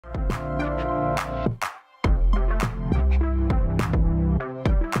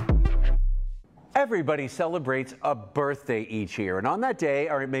Everybody celebrates a birthday each year, and on that day,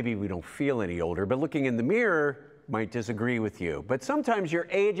 or maybe we don't feel any older, but looking in the mirror might disagree with you. But sometimes your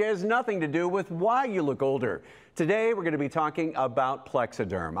age has nothing to do with why you look older. Today, we're going to be talking about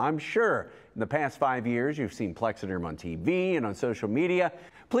Plexaderm. I'm sure in the past 5 years, you've seen Plexaderm on TV and on social media.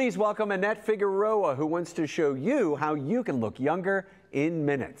 Please welcome Annette Figueroa, who wants to show you how you can look younger in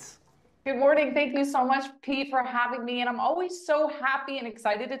minutes. Good morning. Thank you so much, Pete, for having me. And I'm always so happy and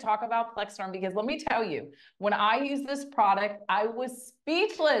excited to talk about Plexaderm because let me tell you, when I use this product, I was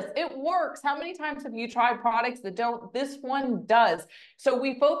speechless. It works. How many times have you tried products that don't? This one does. So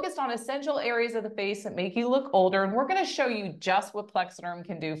we focused on essential areas of the face that make you look older, and we're going to show you just what Plexaderm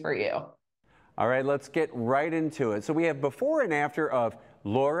can do for you. All right, let's get right into it. So we have before and after of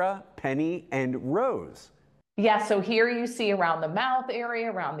Laura, Penny, and Rose. Yeah, so here you see around the mouth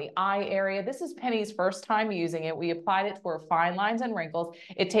area, around the eye area. This is Penny's first time using it. We applied it to her fine lines and wrinkles.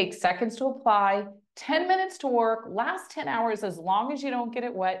 It takes seconds to apply, 10 minutes to work, lasts 10 hours as long as you don't get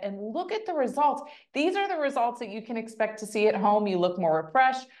it wet, and look at the results. These are the results that you can expect to see at home. You look more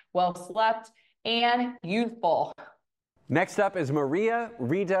refreshed, well slept, and youthful. Next up is Maria,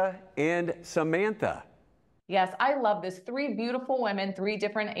 Rita, and Samantha. Yes, I love this. 3 beautiful women, 3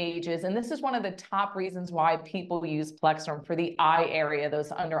 different ages. And this is one of the top reasons why people use Plexaderm for the eye area,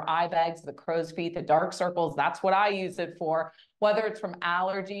 those under eye bags, the crow's feet, the dark circles. That's what I use it for, whether it's from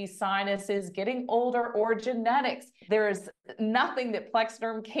allergies, sinuses, getting older, or genetics. There's nothing that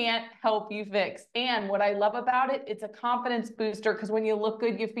Plexaderm can't help you fix. And what I love about it, it's a confidence booster because when you look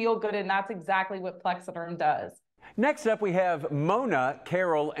good, you feel good. And that's exactly what Plexaderm does. Next up, we have Mona,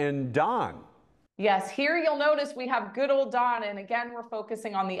 Carol, and Don. Yes, here you'll notice we have good old Don, and again, we're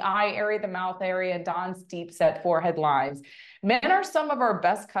focusing on the eye area, the mouth area, and Don's deep set forehead lines. Men are some of our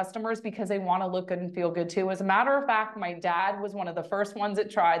best customers because they want to look good and feel good too. As a matter of fact, my dad was one of the first ones that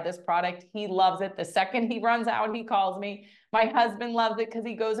tried this product. He loves it. The second he runs out, he calls me. My husband loves it because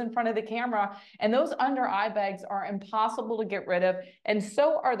he goes in front of the camera, and those under eye bags are impossible to get rid of, and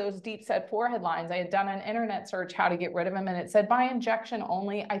so are those deep set forehead lines. I had done an internet search how to get rid of them, and it said by injection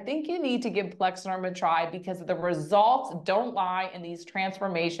only. I think you need to give Plexaderm a try because the results don't lie, and these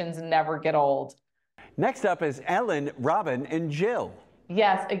transformations never get old. Next up is Ellen, Robin, and Jill.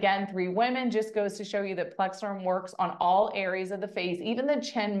 Yes, again, 3 women. Just goes to show you that Plexaderm works on all areas of the face, even the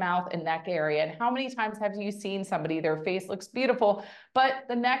chin, mouth, and neck area. And how many times have you seen somebody, their face looks beautiful, but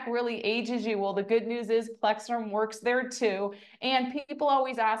the neck really ages you? Well, the good news is Plexaderm works there too. And people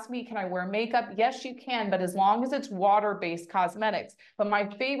always ask me, can I wear makeup? Yes, you can, but as long as it's water-based cosmetics. But my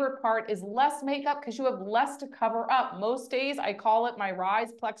favorite part is less makeup because you have less to cover up. Most days I call it my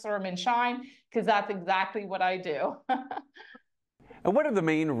Rise, Plexaderm, and Shine because that's exactly what I do. And what are the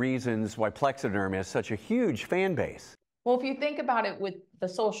main reasons why Plexaderm has such a huge fan base? Well, if you think about it with the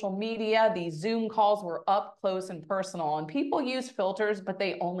social media, these Zoom calls were up close and personal, and people use filters, but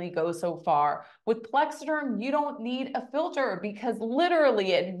they only go so far. With Plexaderm, you don't need a filter because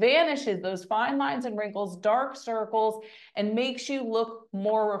literally it vanishes those fine lines and wrinkles, dark circles, and makes you look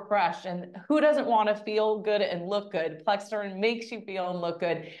more refreshed. And who doesn't want to feel good and look good? Plexaderm makes you feel and look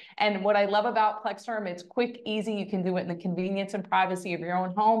good. And what I love about Plexaderm, it's quick, easy. You can do it in the convenience and privacy of your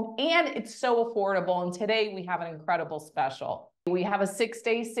own home, and it's so affordable. And today we have an incredible special. We have a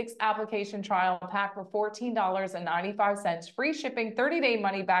 6-day, 6-application trial pack for $14.95, free shipping, 30-day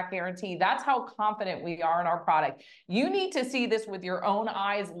money-back guarantee. That's how confident we are in our product. You need to see this with your own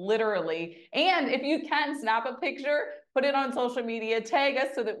eyes, literally. And if you can, snap a picture, put it on social media, tag us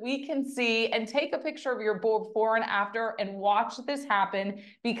so that we can see, and take a picture of your before and after and watch this happen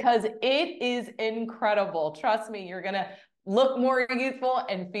because it is incredible. Trust me, you're going to look more youthful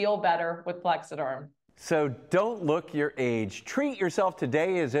and feel better with Plexaderm. So don't look your age. Treat yourself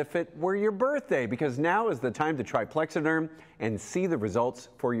today as if it were your birthday because now is the time to try Plexaderm and see the results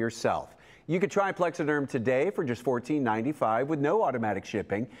for yourself. You could try Plexaderm today for just $14.95 with no automatic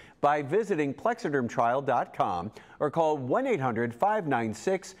shipping by visiting plexadermtrial.com or call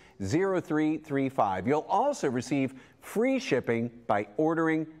 1-800-596-0335. You'll also receive free shipping by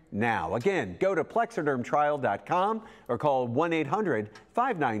ordering now. Again, go to plexadermtrial.com or call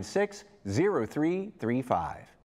 1-800-596-0335.